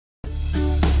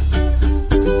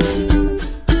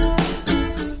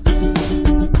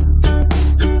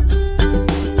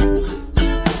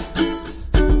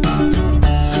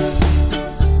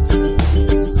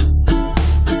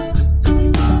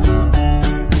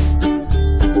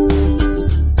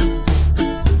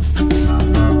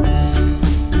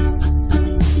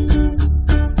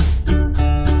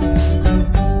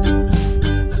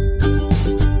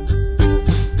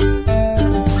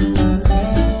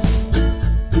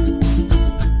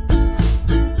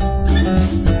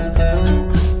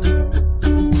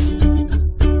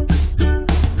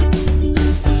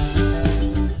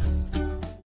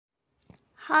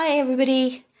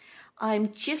everybody.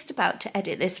 I'm just about to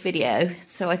edit this video,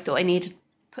 so I thought I needed to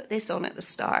put this on at the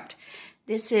start.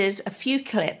 This is a few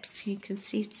clips. You can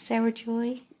see Sarah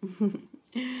Joy.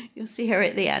 You'll see her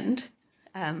at the end,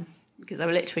 because I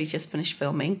literally just finished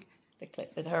filming the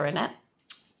clip with her in it.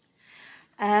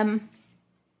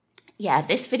 Yeah,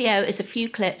 this video is a few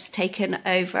clips taken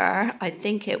over, I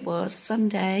think it was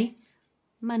Sunday,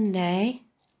 Monday,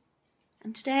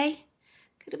 and today?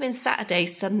 Could have been Saturday,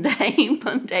 Sunday,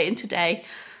 Monday, and today,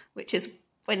 which is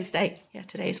Wednesday. Yeah,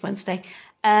 today is Wednesday.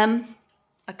 I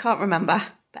can't remember.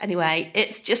 But anyway,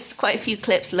 it's just quite a few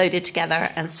clips loaded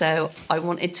together. And so I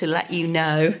wanted to let you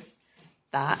know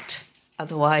that.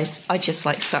 Otherwise, I just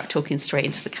like start talking straight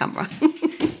into the camera.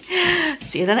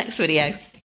 See you in the next video.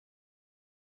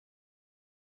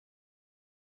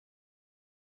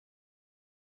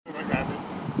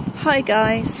 Hi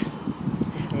guys.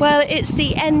 Well, it's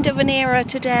the end of an era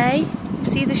today. You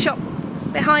see the shop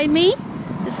behind me?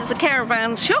 This is a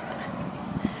caravan shop.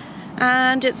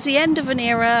 And it's the end of an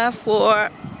era for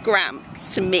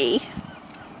Gramps to me.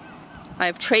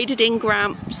 I've traded in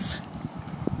Gramps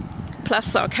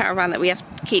plus our caravan that we have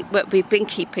to keep, what we've been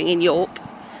keeping in York,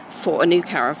 for a new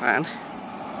caravan.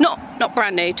 Not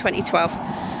brand new, 2012.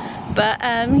 But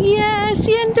yeah, it's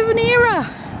the end of an era.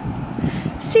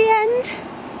 It's the end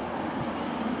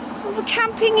of a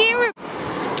camping era.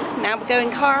 Now we're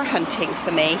going car hunting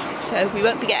for me, so we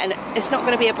won't be getting, it's not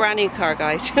going to be a brand new car,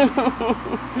 guys. No.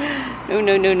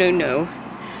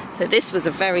 So this was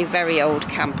a very, very old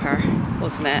camper,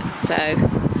 wasn't it? So,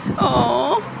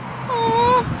 oh,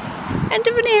 end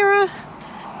of an era.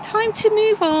 Time to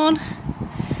move on.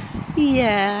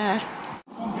 Yeah.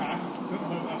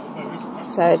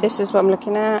 So this is what I'm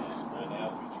looking at.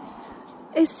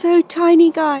 It's so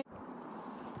tiny, guys.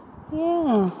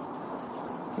 Yeah.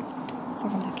 Let's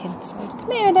have a look inside.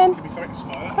 Come here then.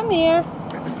 Come here.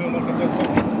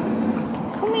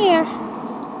 Come here.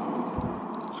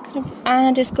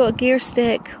 And it's got a gear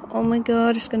stick. Oh my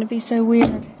god, it's going to be so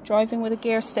weird driving with a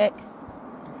gear stick.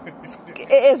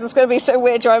 It is, it's going to be so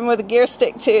weird driving with a gear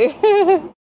stick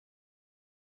too.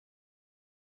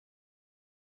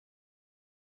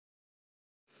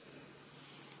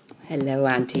 Hello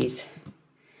aunties.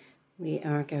 We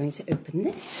are going to open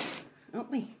this,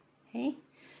 aren't we? Hey?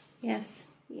 Yes,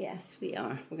 we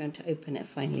are. We're going to open it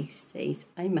finally. Says,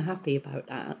 I'm happy about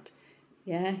that.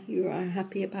 Yeah, you are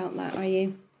happy about that, are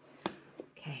you?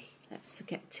 Okay, let's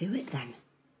get to it then.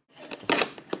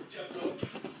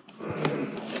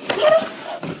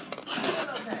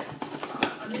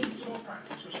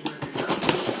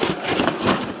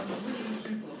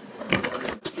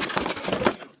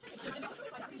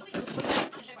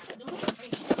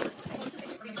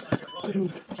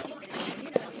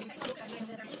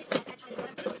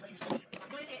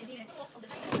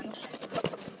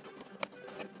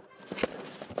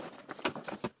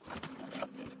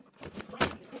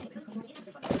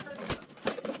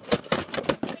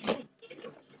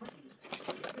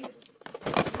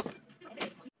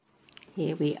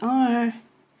 Here we are,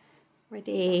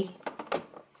 ready.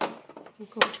 We've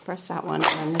got to press that one.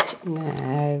 And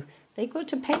no, they got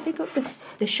to pay. They got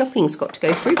the shopping's got to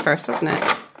go through first, hasn't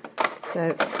it?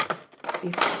 So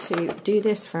you've got to do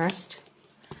this first.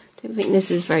 Don't think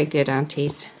this is very good,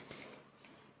 aunties.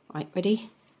 Right, ready?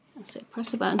 That's it.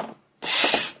 Press the button.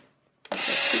 That's it,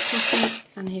 keep pressing it.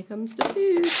 And here comes the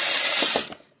food.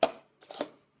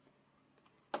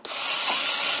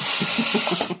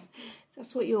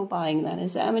 That's what you're buying then,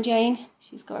 is it, Emma Jane?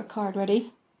 She's got her card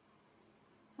ready.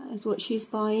 That is what she's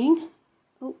buying.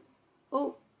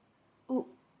 Oh.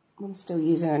 I'm still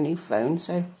using her new phone,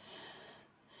 so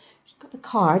she's got the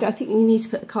card. I think you need to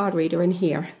put the card reader in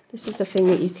here. This is the thing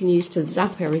that you can use to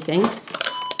zap everything.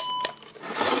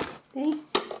 Okay.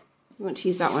 You want to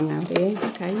use that one now, do you?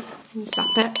 Okay.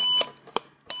 Zap it.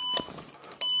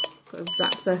 Got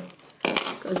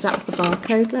to zap the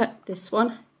barcode. Look, this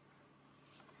one.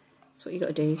 That's what you got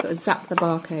to do. You've got to zap the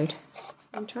barcode.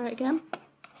 Want to try it again?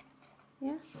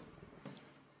 Yeah.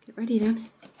 Get ready then.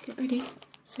 Get ready.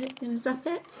 That's it. Gonna zap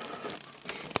it.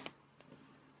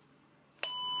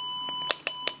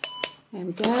 There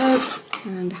we go.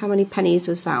 And how many pennies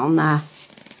was that on there?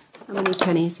 How many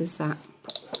pennies is that?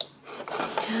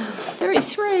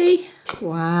 33.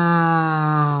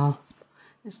 Wow.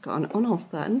 It's got an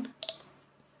on-off button.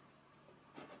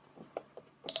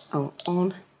 Oh,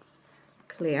 on.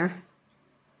 Clear.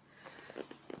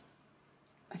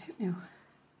 I don't know.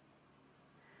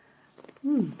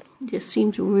 It just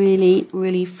seems really,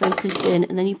 really focused in.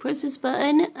 And then you press this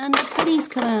button and the pennies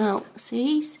come out.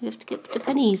 See? So you have to get the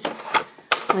pennies.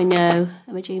 I know.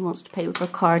 Emma Jane wants to pay with her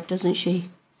card, doesn't she?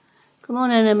 Come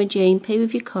on in, Emma Jane, pay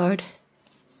with your card.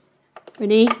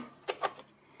 Ready?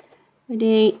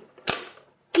 Ready?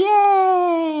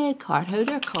 Yay! Card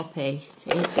holder copy. See,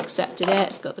 it's accepted it.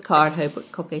 It's got the card holder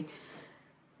copy.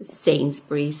 It's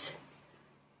Sainsbury's.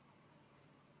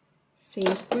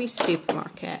 Sainsbury's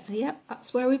supermarket. Yep,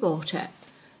 that's where we bought it.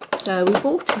 So we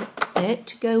bought it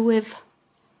to go with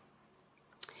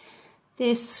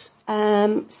this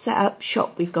set-up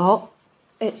shop we've got.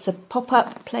 It's a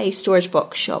pop-up play storage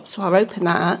box shop, so I'll open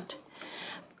that.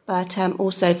 But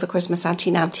also for Christmas,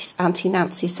 Auntie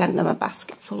Nancy sent them a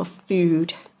basket full of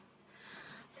food.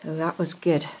 So that was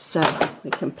good. So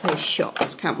we can play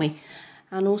shops, can't we?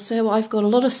 And also I've got a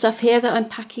lot of stuff here that I'm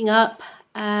packing up.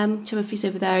 Timothy's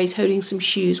over there. He's holding some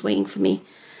shoes, waiting for me.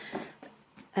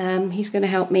 He's going to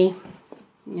help me.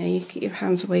 You know, you get your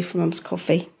hands away from Mum's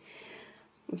coffee.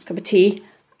 Mum's cup of tea.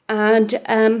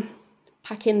 And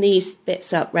packing these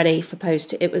bits up ready for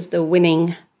post. It was the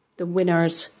winners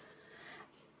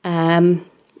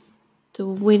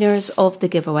of the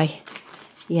giveaway.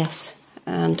 Yes.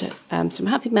 And some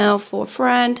happy mail for a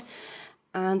friend.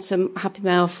 And some happy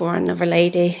mail for another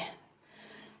lady.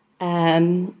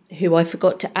 Who I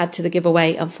forgot to add to the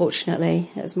giveaway, unfortunately.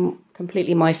 It was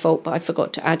completely my fault, but I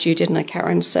forgot to add you, didn't I,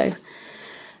 Karen? So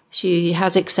she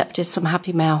has accepted some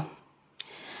happy mail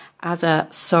as a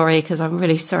sorry, because I'm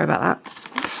really sorry about that.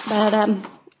 But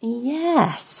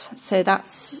yes, so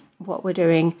that's what we're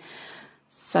doing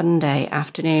Sunday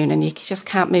afternoon, and you just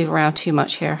can't move around too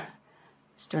much here.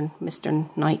 Mr.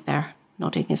 Knight there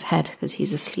nodding his head because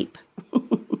he's asleep.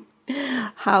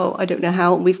 How? I don't know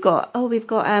how. We've got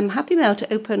happy mail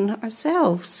to open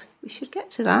ourselves. We should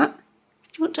get to that.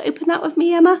 Do you want to open that with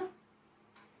me, Emma?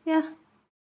 Yeah.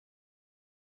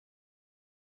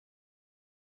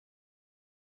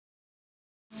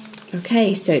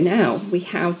 Okay, so now we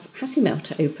have happy mail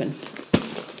to open.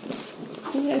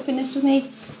 Can you open this with me?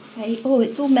 Say, oh,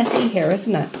 it's all messy here,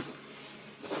 isn't it?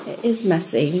 It is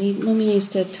messy. Mummy needs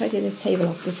to tidy this table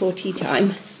off before tea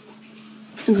time,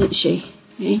 isn't she?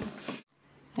 Okay.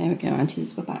 There we go,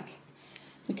 aunties, we're back.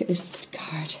 Look at this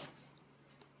card.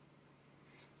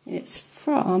 It's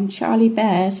from Charlie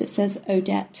Bears. It says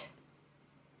Odette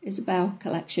Isabel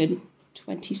Collection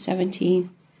 2017.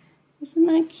 Isn't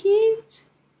that cute?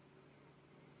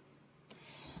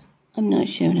 I'm not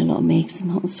showing a lot of me because I'm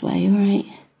hot and sweaty, all right?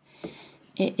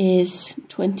 It is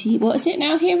 20, what is it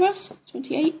now here, Russ?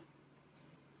 28?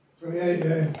 28,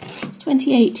 yeah. It's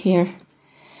 28 here.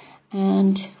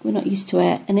 And we're not used to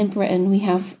it. And in Britain, we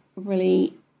have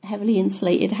really heavily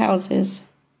insulated houses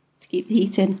to keep the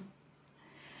heat in.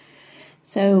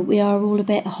 So we are all a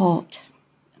bit hot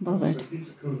and bothered. So it keeps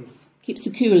it cooling. Keeps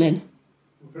it cooling.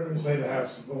 The better inside the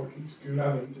house, the more it keeps it cool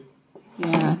and heated.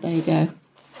 Yeah, there you go.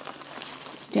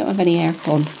 Don't have any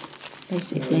aircon,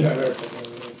 basically. Yeah,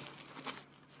 aircon.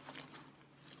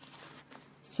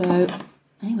 So,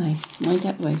 anyway, mind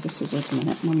out the way for scissors a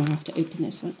minute. Mum, I have to open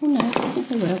this one. Oh no, I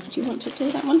think I will. Do you want to do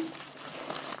that one?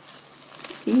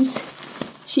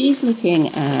 She's looking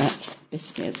at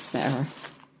biscuits that are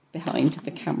behind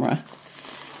the camera.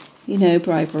 You know,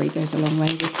 bribery goes a long way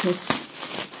with kids.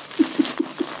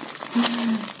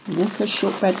 Walker's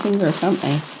shortbread fingers, aren't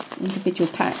they? Individual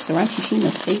packs. They're Auntie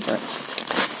Sheena's favourites.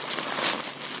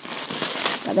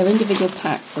 But they're individual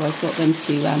packs, so I've got them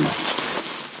to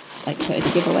like put in the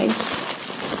giveaways.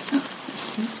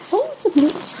 Oh, some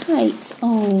little tights.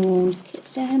 Oh, look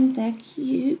at them. They're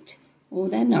cute. Oh,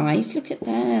 they're nice. Look at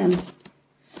them.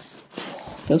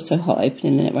 Oh, I feel so hot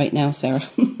opening it right now, Sarah.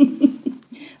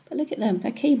 But look at them.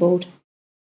 They're cabled.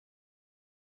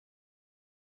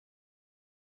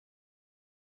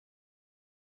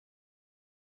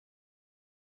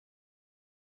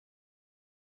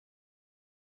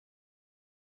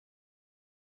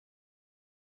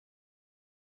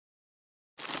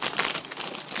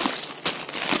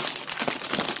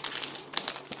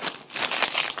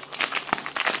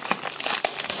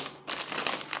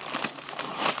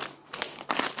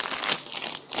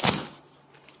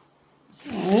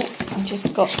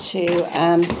 Just got to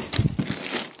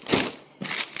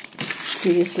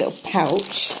do this little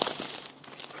pouch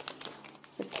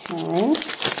for Karen.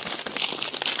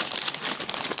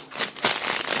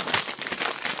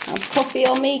 Have coffee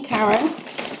on me, Karen.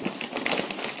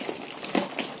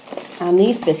 And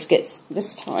these biscuits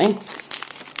this time.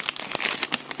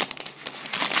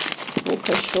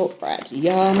 Walker shortbread.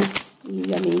 Yum,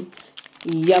 yummy,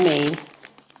 yummy.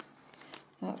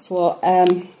 That's what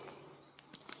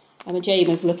Emma Jane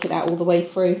was looking at all the way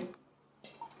through.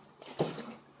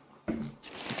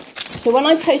 So when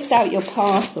I post out your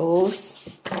parcels,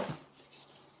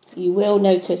 you will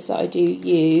notice that I do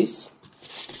use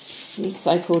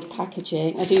recycled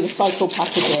packaging. I do recycled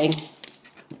packaging.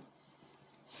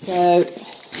 So,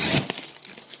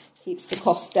 keeps the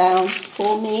cost down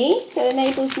for me. So, it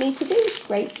enables me to do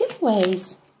great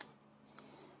giveaways,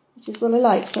 which is what I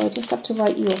like. So, I just have to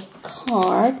write your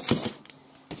cards.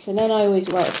 So, then I always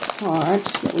write a card,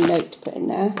 little note to put in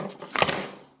there.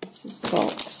 This is the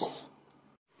box.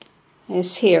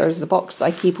 This here is the box that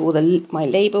I keep all my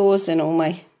labels and all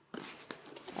my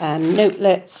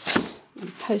notelets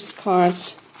and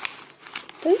postcards.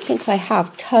 I don't think I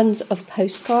have tons of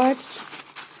postcards.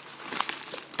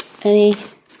 Any?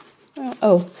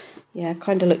 Oh, yeah,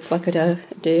 kind of looks like I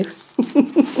do.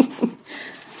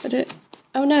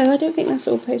 Oh no, I don't think that's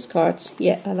all postcards.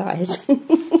 Yeah, that is.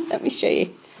 Let me show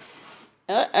you.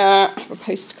 I have a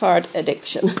postcard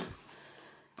addiction.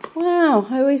 Wow,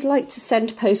 I always like to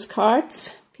send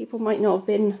postcards. People might not have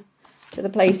been to the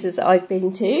places that I've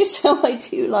been to, so I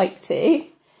do like to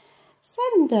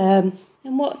send them.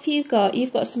 And what have you got?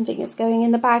 You've got something that's going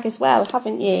in the bag as well,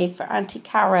 haven't you, for Auntie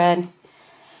Karen?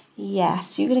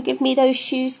 Yes, you're going to give me those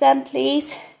shoes then,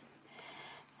 please?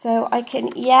 So I can,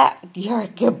 yeah, you're a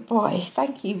good boy.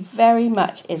 Thank you very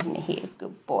much. Isn't he a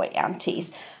good boy,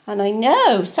 aunties? And I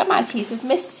know some aunties have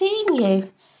missed seeing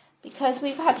you because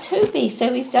we've had Toby.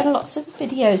 So we've done lots of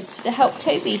videos to help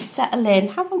Toby settle in,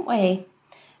 haven't we?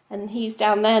 And he's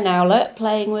down there now, look,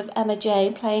 playing with Emma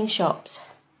Jane, playing shops.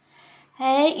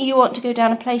 Hey, you want to go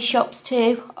down and play shops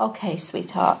too? Okay,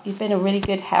 sweetheart, you've been a really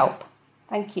good help.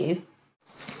 Thank you.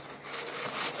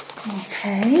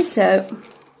 Okay, so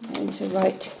I'm going to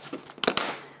write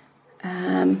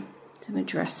some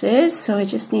addresses. So I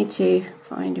just need to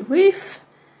find a roof.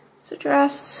 This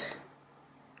address.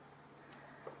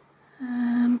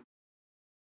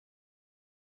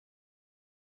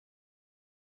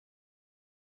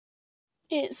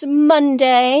 It's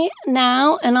Monday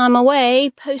now, and I'm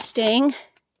away posting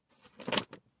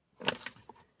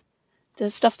the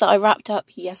stuff that I wrapped up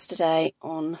yesterday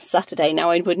on Saturday.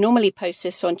 Now, I would normally post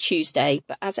this on Tuesday,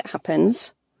 but as it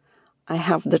happens, I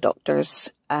have the doctor's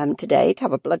today to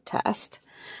have a blood test,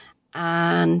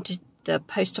 and the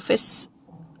post office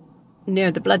near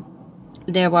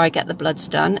where I get the bloods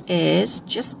done is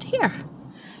just here.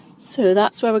 So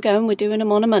that's where we're going. We're doing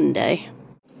them on a Monday.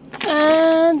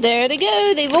 And there they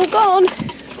go. They've all gone. I'm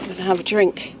going to have a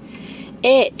drink.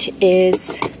 It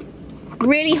is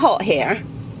really hot here.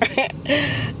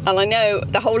 And I know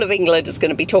the whole of England is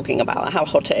going to be talking about how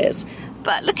hot it is.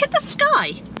 But look at the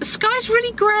sky. The sky's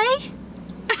really grey.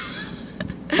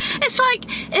 It's like,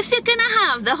 if you're going to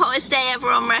have the hottest day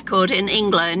ever on record in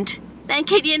England, then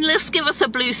can you just give us a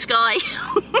blue sky?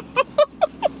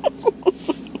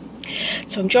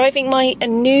 So I'm driving a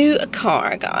new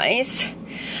car, guys.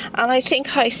 And I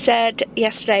think I said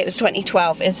yesterday it was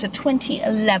 2012. It's a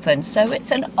 2011, so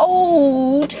it's an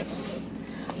older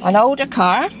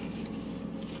car.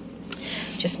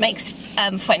 Just makes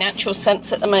financial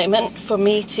sense at the moment for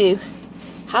me to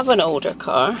have an older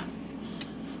car.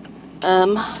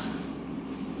 Oh,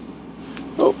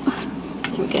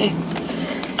 there we go.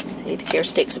 See, the gear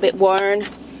stick's a bit worn.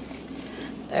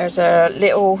 There's a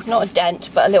little, not a dent,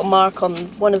 but a little mark on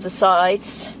one of the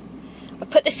sides. I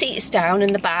put the seats down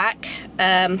in the back.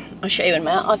 I'll show you in a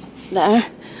minute. There.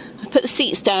 I put the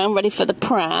seats down ready for the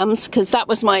prams, because that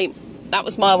was one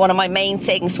of my main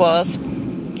things was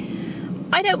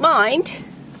I don't mind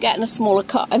getting a smaller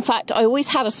car. In fact, I always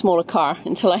had a smaller car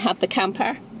until I had the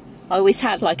camper. I always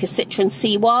had like a Citroen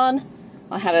C1.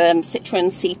 I had a Citroen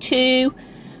C2.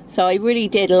 So I really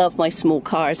did love my small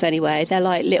cars anyway. They're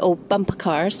like little bumper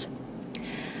cars.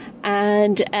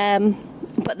 And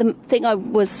but the thing I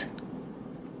was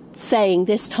saying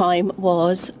this time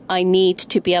was I need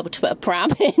to be able to put a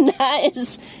pram in. That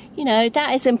is, you know,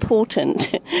 that is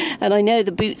important. And I know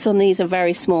the boots on these are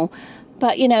very small,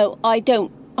 but you know, I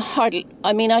can't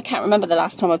remember the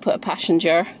last time I put a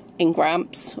passenger in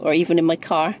Gramps or even in my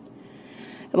car.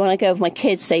 And when I go with my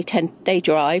kids, they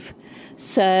drive.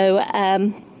 So,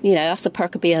 you know, that's the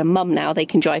perk of being a mum now. They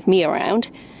can drive me around.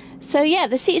 So yeah,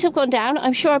 the seats have gone down.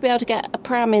 I'm sure I'll be able to get a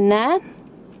pram in there.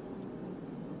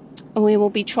 And we will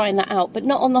be trying that out, but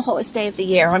not on the hottest day of the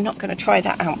year. I'm not going to try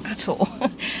that out at all.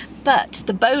 But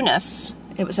the bonus,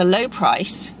 it was a low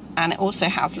price, and it also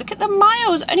has, look at the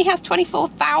miles, it only has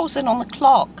 24,000 on the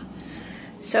clock.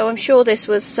 So I'm sure this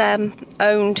was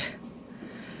owned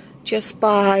just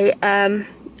by, I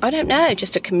don't know,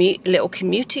 just a little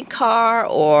commuting car,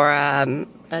 or a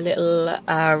little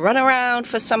runaround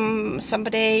for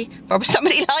somebody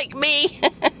like me,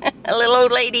 a little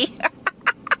old lady.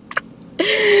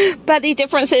 But the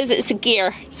difference is it's a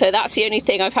gear, so that's the only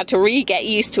thing. I've had to really get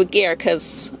used to a gear,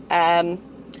 because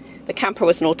the the camper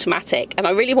was an automatic, and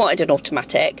I really wanted an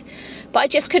automatic, but I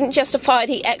just couldn't justify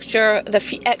the extra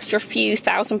few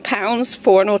 £1,000s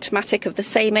for an automatic of the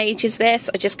same age as this.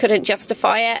 I just couldn't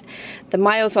justify it. The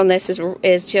miles on this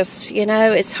is just, you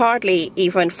know, it's hardly,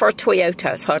 even for a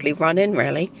Toyota, it's hardly running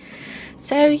really.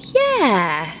 So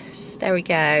yeah, there we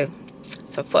go.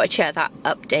 So I thought I'd share that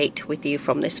update with you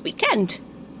from this weekend.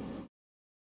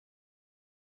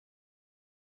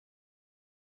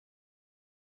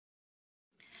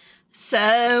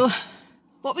 So,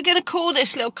 what we're going to call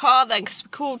this little car then, because we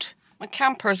called my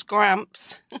campers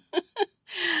Gramps,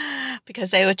 because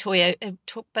they were Toyota,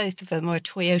 both of them were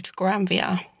Toyota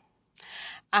Granvia.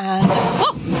 And,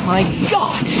 oh my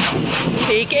God,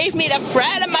 he gave me the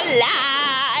friend of my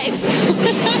life.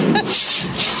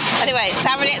 Anyway, it's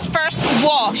having its first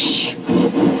wash.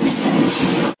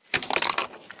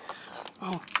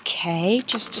 Okay,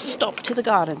 just to stop to the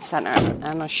garden centre,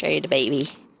 and I'll show you the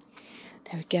baby.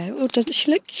 There we go. Oh, doesn't she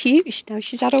look cute? Now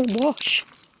she's had a wash.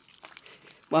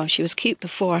 Well, she was cute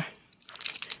before.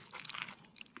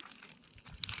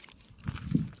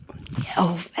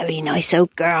 Oh, very nice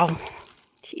old girl.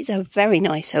 She's a very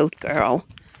nice old girl.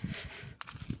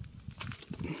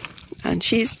 And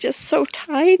she's just so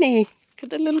tiny. Look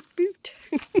at the little boot.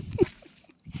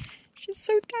 She's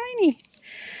so tiny.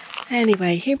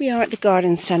 Anyway, here we are at the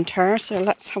garden centre. So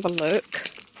let's have a look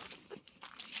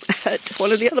at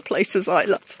one of the other places I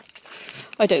love.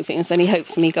 I don't think there's any hope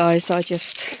for me, guys. I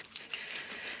just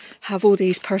have all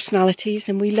these personalities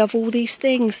and we love all these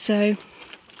things. So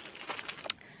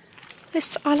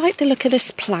this, I like the look of this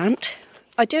plant.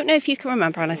 I don't know if you can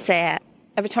remember, and I say it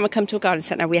every time I come to a garden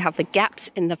centre, we have the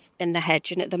gaps in the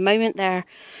hedge, and at the moment they're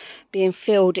being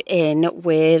filled in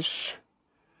with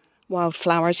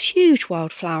wildflowers, huge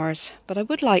wildflowers, but I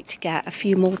would like to get a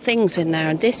few more things in there,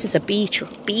 and this is a bee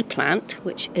plant,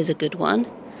 which is a good one,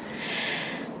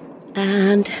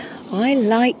 and I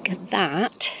like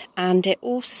that. And it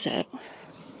also,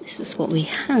 this is what we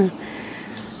have,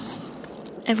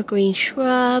 evergreen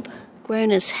shrub,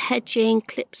 grown as hedging,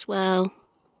 clips well,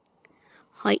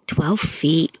 height 12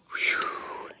 feet, whew.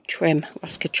 Trim,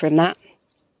 Russ could trim that,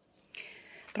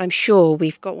 but I'm sure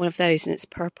we've got one of those and it's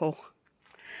purple.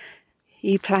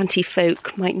 You planty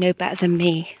folk might know better than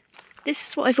me. This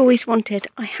is what I've always wanted.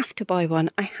 I have to buy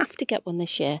one. I have to get one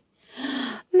this year.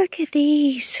 Look at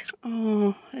these.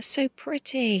 Oh, they're so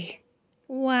pretty.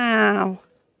 Wow.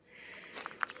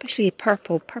 Especially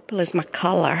purple. Purple is my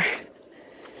colour.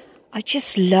 I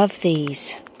just love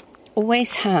these.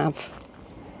 Always have.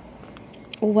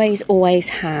 Always, always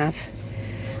have.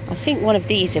 I think one of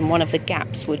these in one of the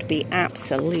gaps would be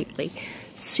absolutely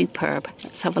superb.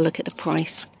 Let's have a look at the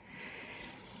price.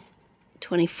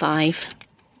 25.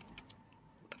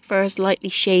 Prefers lightly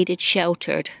shaded,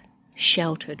 sheltered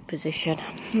position.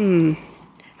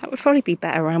 That would probably be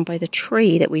better around by the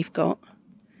tree that we've got,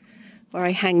 where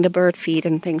I hang the bird feed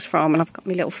and things from, and I've got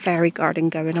my little fairy garden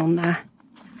going on there.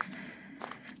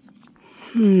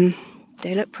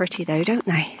 They look pretty though, don't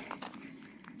they?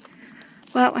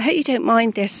 Well, I hope you don't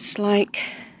mind this, like,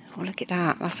 oh look at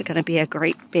that, that's going to be a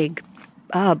great big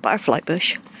butterfly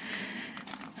bush.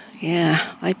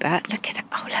 Yeah, I bet. Look at it.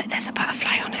 Oh, look, there's a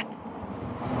butterfly on it.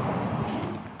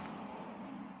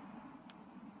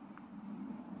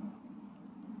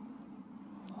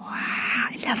 Wow,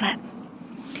 I love it.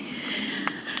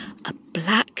 A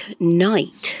black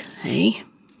knight, eh?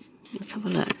 Let's have a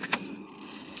look.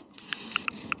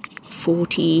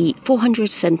 400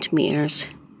 centimetres.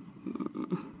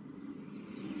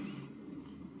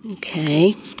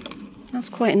 Okay. That's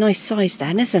quite a nice size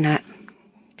then, isn't it?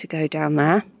 To go down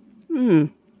there.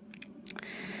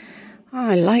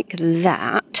 I like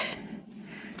that.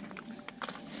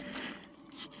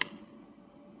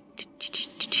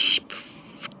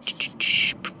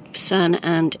 Sun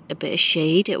and a bit of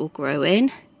shade it will grow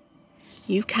in.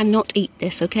 You cannot eat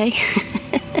this, okay?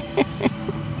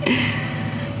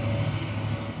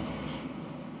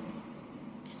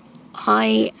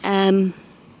 I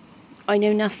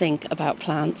know nothing about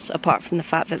plants apart from the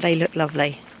fact that they look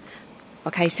lovely.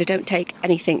 Okay, so don't take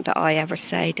anything that I ever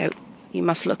say. You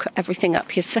must look everything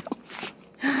up yourself.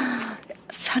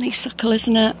 It's honeysuckle,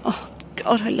 isn't it? Oh,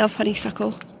 God, I love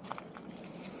honeysuckle.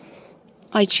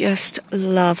 I just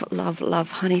love, love,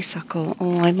 love honeysuckle.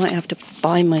 Oh, I might have to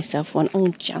buy myself one. Oh,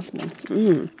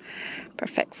 jasmine.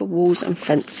 Perfect for walls and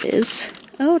fences.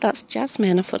 Oh, that's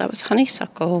jasmine. I thought that was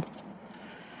honeysuckle.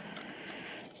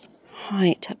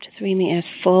 Height up to 3 meters.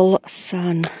 Full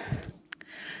sun.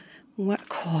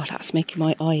 God, that's making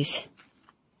my eyes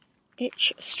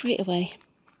itch straight away.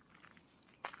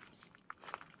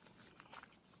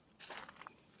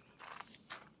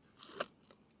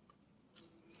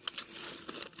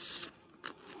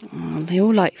 They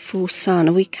all like full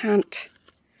sun. We can't...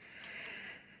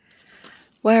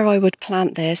 Where I would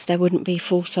plant this, there wouldn't be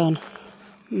full sun.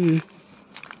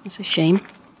 That's a shame.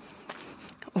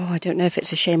 Oh, I don't know if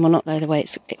it's a shame or not, though, the way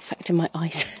it's affecting my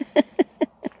eyes.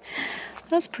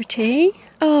 That's pretty.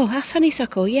 Oh, that's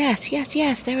honeysuckle. Yes, yes,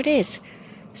 yes, there it is.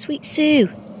 Sweet Sue.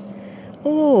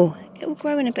 Oh, it will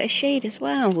grow in a bit of shade as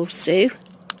well, will Sue.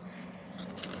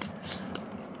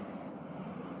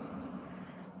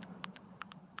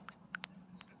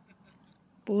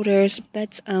 Borders,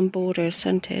 beds and borders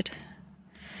scented.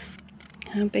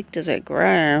 How big does it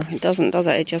grow? It doesn't, does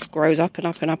it? It just grows up and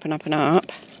up and up and up and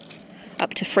up.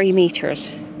 Up to 3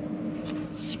 meters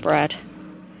spread.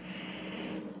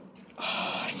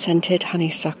 Oh, scented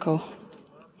honeysuckle.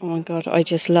 Oh my God, I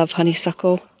just love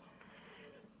honeysuckle.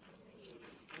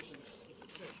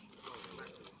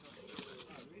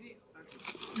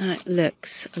 That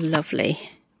looks lovely.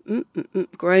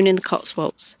 Grown in the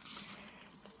Cotswolds.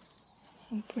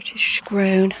 British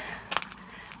grown.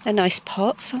 They're nice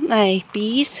pots, aren't they?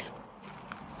 Bees.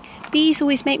 Bees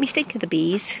always make me think of the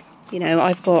bees. You know,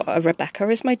 I've got a Rebecca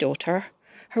as my daughter.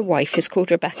 Her wife is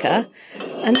called Rebecca.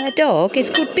 And their dog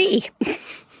is called Bee.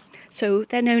 So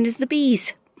they're known as the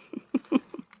bees.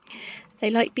 They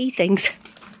like bee things.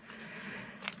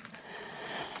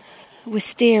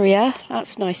 Wisteria.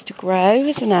 That's nice to grow,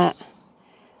 isn't it?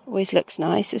 Always looks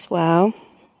nice as well.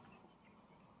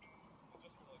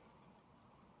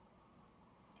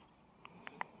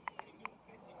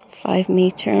 Five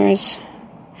meters.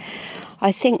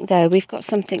 I think, though, we've got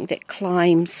something that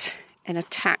climbs and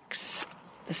attacks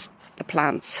the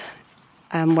plants,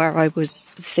 where I was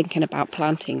thinking about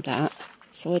planting that.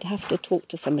 So I'd have to talk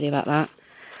to somebody about that.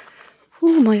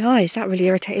 Oh, my eyes. That really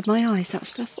irritated my eyes, that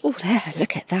stuff. Oh, there.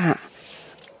 Look at that.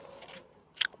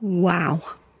 Wow.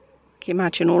 Can you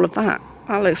imagine all of that?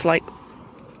 That looks like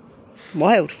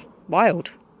wild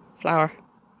flower.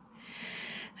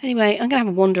 Anyway, I'm going to have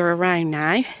a wander around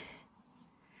now.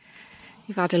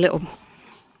 You've had a little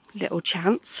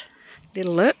chance,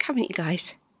 little look, haven't you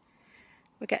guys?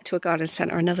 We'll get to a garden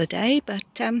centre another day,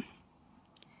 but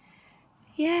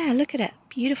yeah, look at it,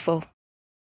 beautiful.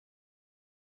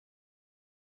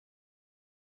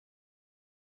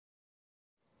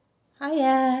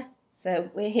 Hiya! So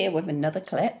we're here with another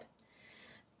clip.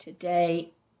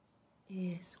 Today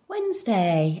is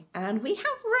Wednesday and we have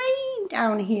rain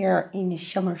down here in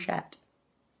Somerset.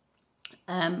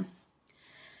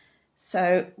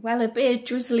 So, well, it'll be a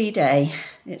drizzly day.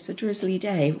 It's a drizzly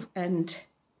day and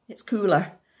it's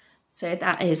cooler. So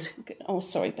that is, oh,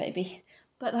 sorry, baby.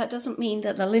 But that doesn't mean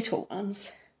that the little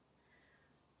ones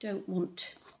don't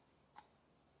want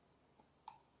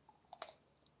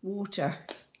water,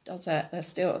 does it? They're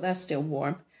still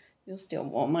warm. You're still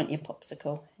warm, aren't you,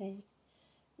 Popsicle? Hey,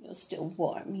 you're still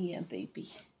warm, yeah,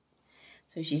 baby.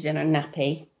 So she's in her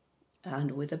nappy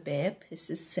and with a bib. This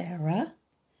is Sarah.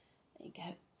 There you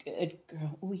go. Good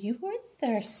girl. Oh, you were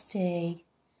thirsty.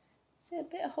 Is it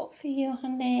a bit hot for you,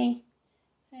 honey?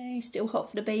 Hey, still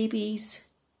hot for the babies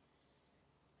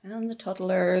and the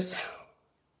toddlers.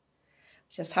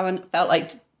 Just haven't felt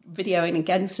like videoing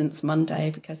again since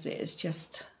Monday because it is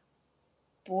just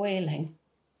boiling.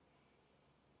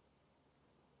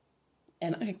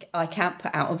 And I can't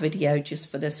put out a video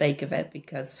just for the sake of it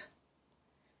because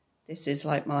this is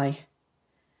like my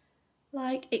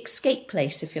escape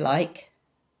place, if you like.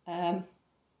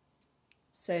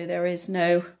 So there is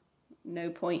no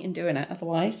point in doing it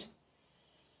otherwise.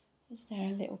 Is there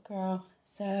a little girl?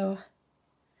 So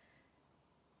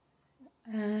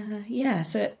yeah,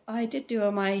 so I did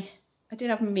have my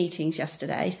meetings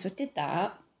yesterday, so I did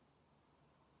that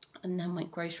and then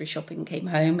went grocery shopping, came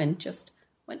home and just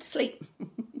went to sleep.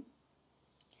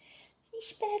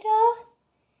 It's better.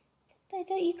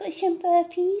 You got some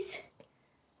burpees.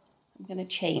 I'm going to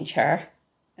change her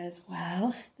as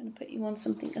well. I'm going to put you on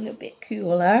something a little bit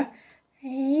cooler.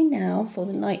 Hey, now for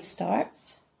the night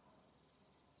starts.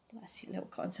 Bless you, little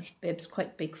kinds of bib's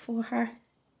quite big for her.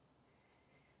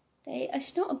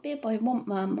 It's not a bib I want,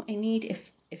 Mum. I need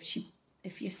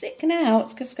if you're sick now,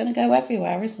 it's just going to go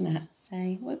everywhere, isn't it? So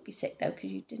you won't be sick though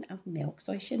because you didn't have milk,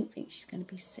 so I shouldn't think she's going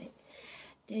to be sick.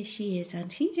 There she is,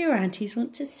 Auntie. Your aunties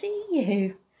want to see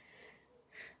you.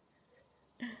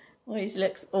 Always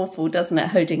looks awful, doesn't it,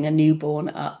 holding a newborn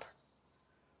up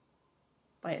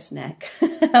by its neck.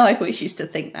 I always used to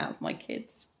think that of my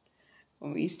kids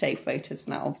when we used to take photos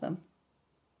now of them.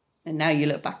 And now you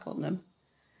look back on them.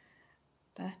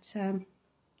 But,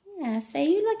 yeah, so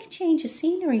you like a change of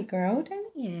scenery, girl,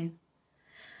 don't you?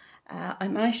 I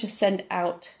managed to send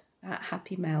out that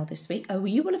Happy Mail this week. Oh,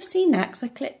 you will have seen that because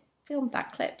I filmed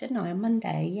that clip, didn't I, on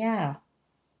Monday? Yeah.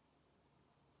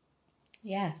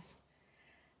 Yes.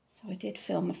 So I did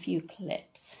film a few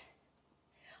clips.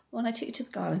 When I took you to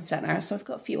the garden centre, so I've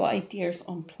got a few ideas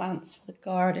on plants for the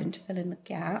garden to fill in the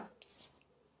gaps.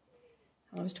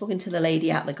 And I was talking to the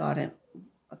lady at the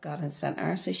garden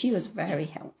centre, so she was very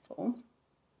helpful.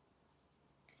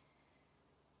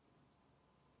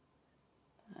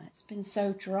 It's been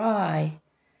so dry.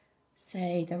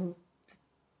 Say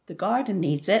the garden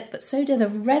needs it, but so do the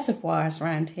reservoirs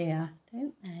around here,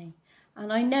 don't they?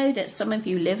 And I know that some of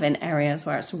you live in areas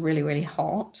where it's really, really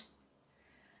hot.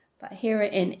 But here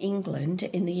in England,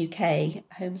 in the UK,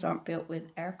 homes aren't built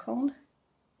with aircon.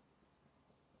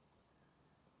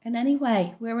 And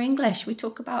anyway, we're English. We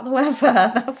talk about the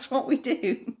weather. That's what we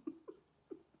do.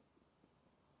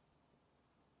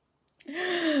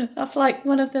 That's like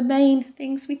one of the main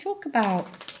things we talk about.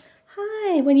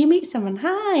 Hi, when you meet someone.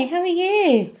 Hi, how are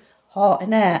you? Hot,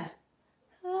 isn't it?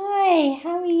 Hi,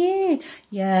 how are you?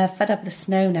 Yeah, fed up with the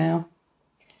snow now.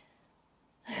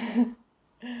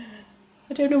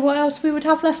 I don't know what else we would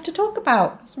have left to talk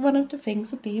about. It's one of the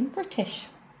things of being British.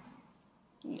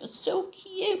 You're so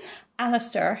cute.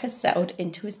 Alistair has settled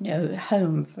into his new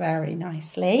home very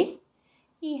nicely.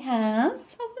 He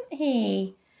has, hasn't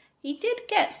he? He did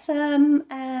get some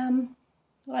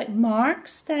like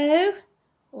marks though,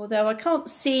 although I can't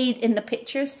see in the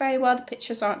pictures very well. The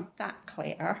pictures aren't that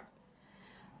clear.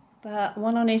 But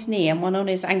one on his knee and one on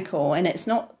his ankle, and it's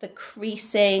not the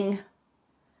creasing.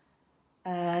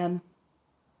 It's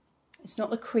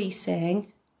not the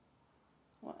creasing.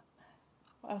 What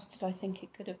else did I think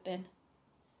it could have been?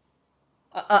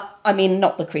 I mean,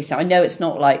 not the creasing. I know it's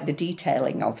not like the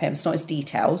detailing of him. It's not his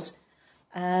details.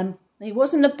 He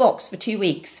was in the box for 2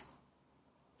 weeks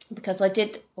because I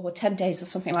did, or 10 days or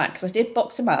something like that, because I did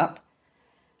box him up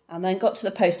and then got to the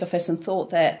post office and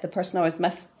thought that the person I was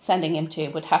sending him to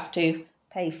would have to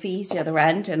pay fees the other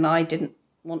end, and I didn't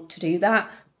want to do that.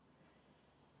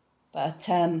 But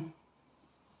in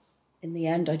the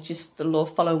end,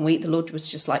 the following week, the Lord was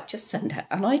just like, just send it.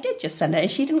 And I did just send it,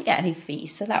 and she didn't get any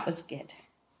fees, so that was good.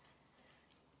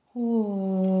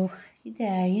 Oh, you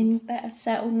there? You better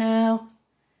settle now.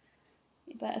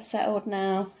 You better settled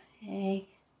now. Hey,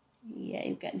 yeah,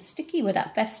 you're getting sticky with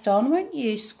that vest on, weren't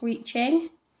you? Screeching.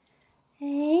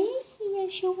 Hey,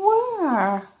 yes, you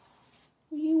were.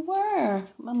 You were.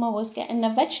 Mama was getting the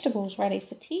vegetables ready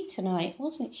for tea tonight,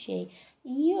 wasn't she?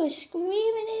 You were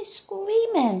screaming and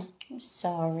screaming. I'm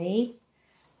sorry.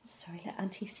 Let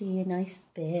Auntie see your nice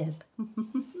bib.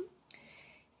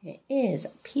 It is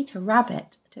Peter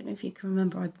Rabbit. I don't know if you can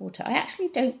remember I bought it. I actually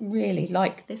don't really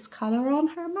like this colour on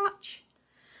her much.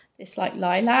 It's like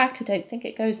lilac. I don't think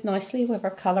it goes nicely with her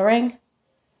colouring.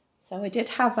 So I did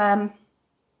have one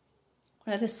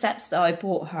of the sets that I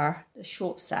bought her, the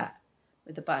short set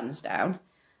with the buttons down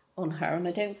on her, and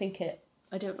I don't like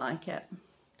it.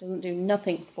 Doesn't do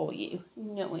nothing for you.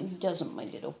 No, it doesn't, my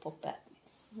little puppet.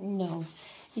 No,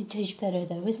 it does better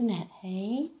though, isn't it?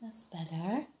 Hey, that's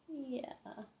better. Yeah.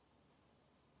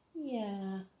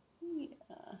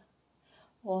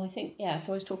 Well, I think, yeah,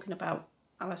 so I was talking about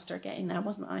Alistair getting there,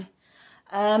 wasn't I?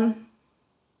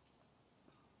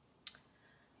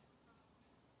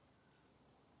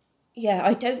 Yeah,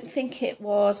 I don't think it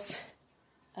was,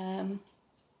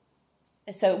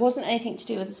 so it wasn't anything to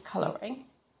do with his colouring.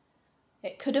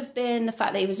 It could have been the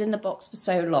fact that he was in the box for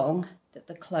so long that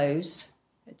the clothes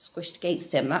had squished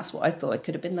against him. That's what I thought. It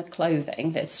could have been the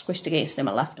clothing that had squished against him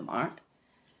and left a mark.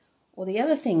 Well, the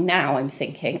other thing now I'm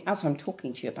thinking, as I'm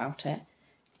talking to you about it,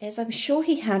 is I'm sure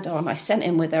he had on, I sent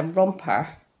him with a romper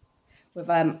with,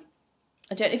 I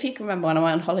don't know if you can remember when I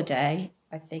went on holiday,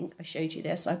 I think I showed you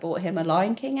this. I bought him a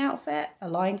Lion King outfit, a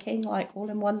Lion King, like all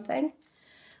in one thing.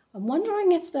 I'm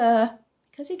wondering if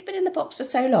because he'd been in the box for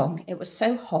so long, it was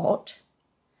so hot,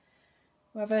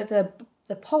 whether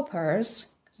the poppers,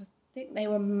 because I think they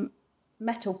were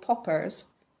metal poppers,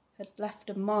 had left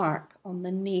a mark on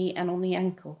the knee and on the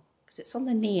ankle, because it's on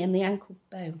the knee and the ankle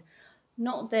bone.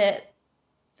 Not that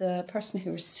the person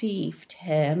who received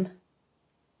him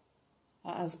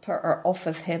has put her off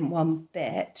of him one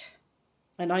bit,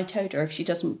 and I told her if she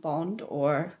doesn't bond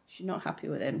or she's not happy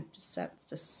with him,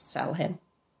 just sell him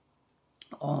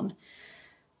on.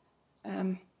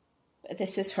 But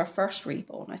this is her first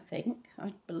Reborn, I think.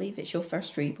 I believe it's your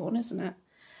first Reborn, isn't it?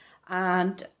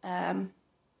 And I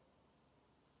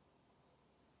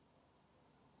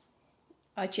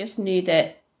just knew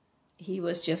that he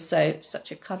was just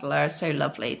such a cuddler, so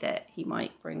lovely, that he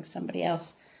might bring somebody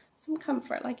else some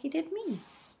comfort like he did me.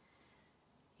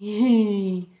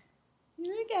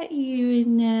 Look at you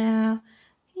now.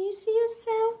 Can you see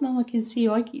yourself? Mama can see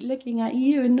you. I keep looking at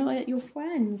you and not at your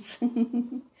friends.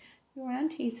 Your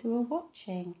aunties who are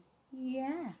watching.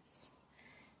 Yes.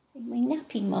 My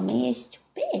nappy, Mummy, is too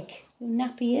big. Your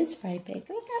nappy is very big.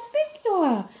 Look how big you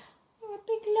are. You're a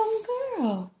big, long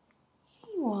girl.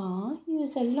 You are. You're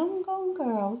a long, gone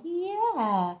girl.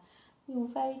 Yeah. You're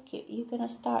very cute. Are you going to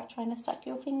start trying to suck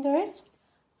your fingers?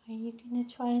 Are you going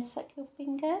to try and suck your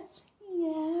fingers?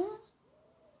 Yeah.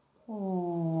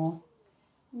 Oh.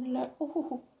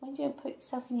 Oh, why don't you put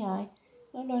yourself in the eye?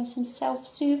 You'll learn some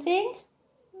self-soothing.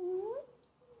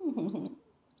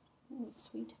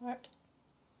 Sweetheart.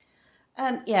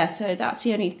 Yeah, so that's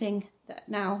the only thing that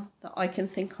now that I can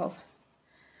think of.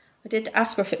 I did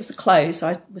ask her if it was a close.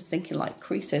 I was thinking like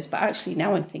creases, but actually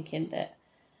now I'm thinking that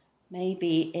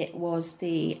maybe it was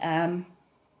the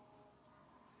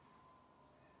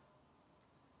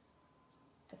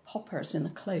poppers in the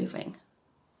clothing.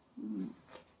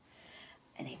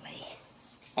 Anyway.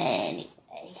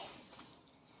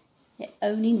 It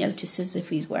only notices if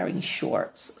he's wearing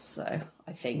shorts, so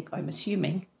I'm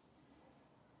assuming.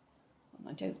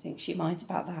 I don't think she minds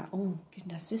about that. Oh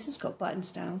goodness, this has got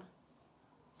buttons down.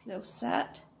 This little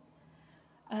set.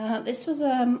 This was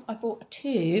I bought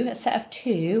a set of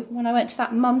two when I went to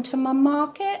that mum-to-mum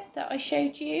market that I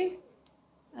showed you.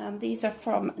 These are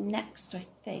from Next, I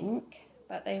think,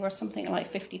 but they were something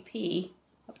like 50p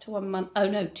up to 1 month. Oh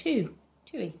no, two.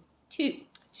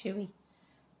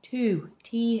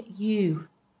 TU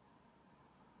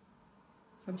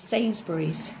from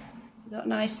Sainsbury's. We've got a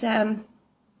nice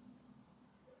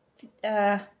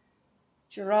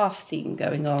giraffe theme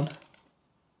going on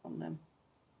them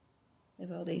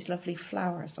with all these lovely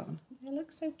flowers on. They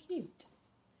look so cute.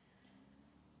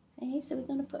 Okay, so we're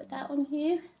going to put that on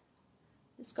here.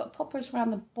 It's got poppers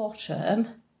around the bottom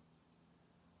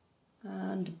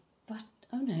and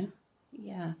oh no,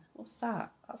 yeah, what's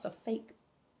that? That's a fake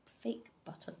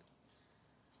button.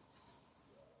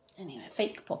 Anyway,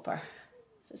 fake popper.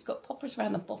 So it's got poppers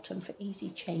around the bottom for easy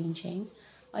changing.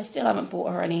 I still haven't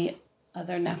bought her any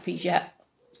other nappies yet,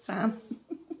 Sam.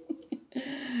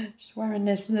 She's wearing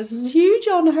this and this is huge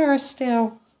on her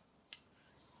still.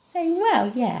 Saying,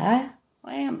 well, yeah,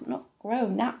 I am not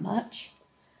grown that much.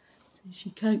 So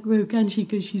she can't grow, can she?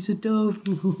 Because she's a doll.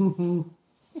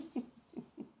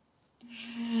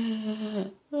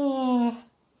 Oh.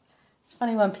 It's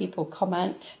funny when people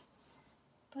comment,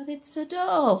 but it's a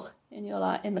doll. And you're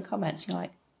like, in the comments, you're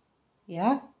like,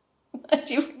 yeah?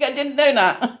 Do you think I didn't know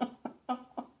that?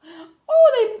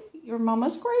 Your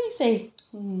mama's crazy.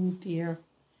 Oh dear.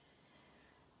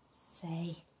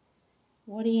 Say,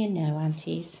 what do you know,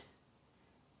 aunties?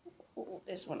 Oh,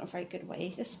 this one a very good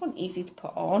way. This one easy to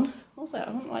put on. Also, I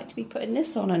don't like to be putting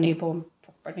this on a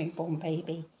proper newborn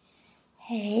baby.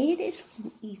 Hey, this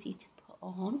wasn't easy to put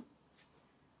on.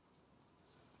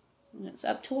 And it's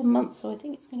up to 1 month, so I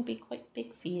think it's going to be quite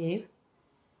big for you.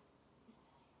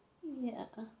 Yeah,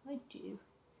 I do.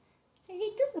 Say,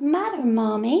 it doesn't matter,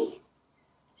 Mommy.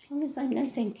 As long as I'm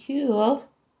nice and cool.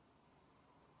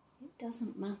 It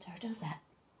doesn't matter, does it?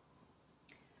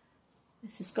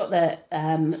 This has got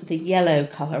the yellow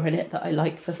colour in it that I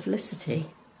like for Felicity.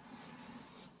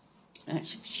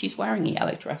 Actually, she's wearing a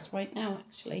yellow dress right now,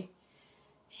 actually.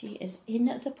 She is in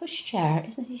the pushchair,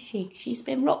 isn't she? She's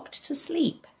been rocked to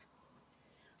sleep.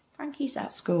 Frankie's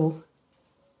at school.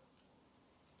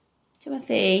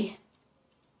 Timothy,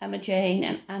 Emma Jane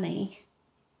and Annie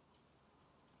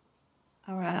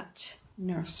are at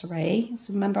nursery.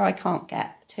 So remember, I can't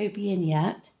get Toby in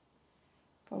yet.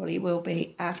 Probably will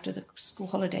be after the school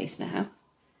holidays now.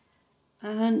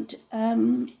 And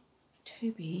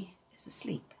Toby is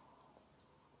asleep.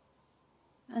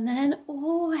 And then,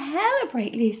 oh, hell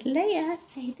break loose. Leia,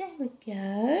 say, there we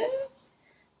go.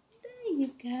 There you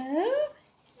go.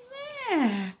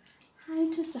 There.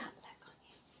 How does that look on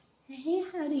you? Hey,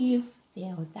 how do you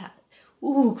feel that?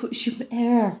 Oh, got some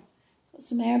air. Got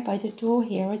some air by the door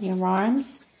here on your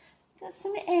arms. Got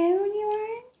some air on your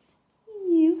arms?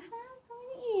 You have,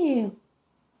 haven't you?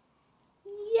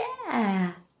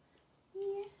 Yeah.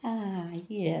 Yeah,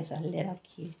 here's a little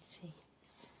cutie.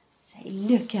 Say,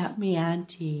 look at me,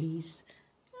 aunties.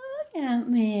 Look at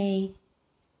me.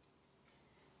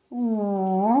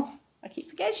 Aww. I keep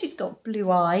forgetting she's got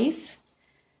blue eyes.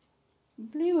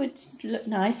 Blue would look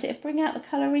nice. It'd bring out the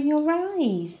colour in your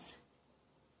eyes.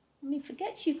 I mean,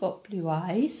 forget you've got blue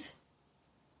eyes.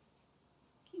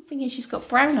 I keep thinking she's got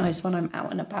brown eyes when I'm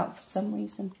out and about for some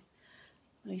reason.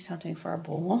 At least I do for a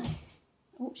ball.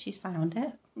 Oh, she's found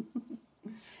it.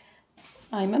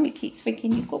 My mummy keeps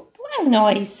thinking you've got brown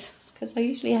eyes. It's because I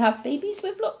usually have babies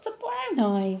with lots of brown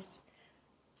eyes.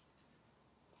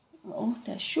 Oh,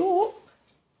 they're short.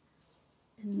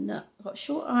 And got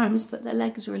short arms, but their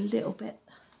legs are a little bit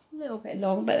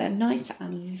long, but they're nice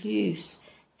and loose.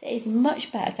 So it is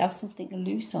much better to have something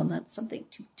loose on than something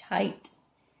too tight.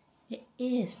 It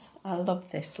is. I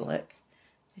love this look.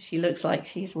 She looks like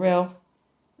she's real.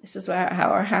 This is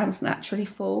how her hands naturally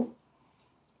fall.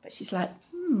 But she's like,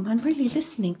 I'm really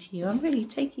listening to you. I'm really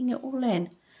taking it all in.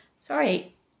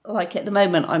 Sorry, like at the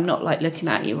moment, I'm not like looking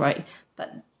at you, right?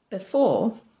 But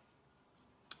before,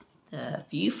 the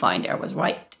viewfinder was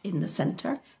right in the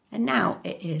center. And now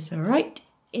it is right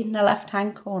in the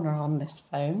left-hand corner on this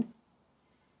phone.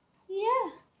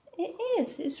 Yeah, it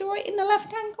is. It's right in the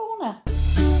left-hand corner.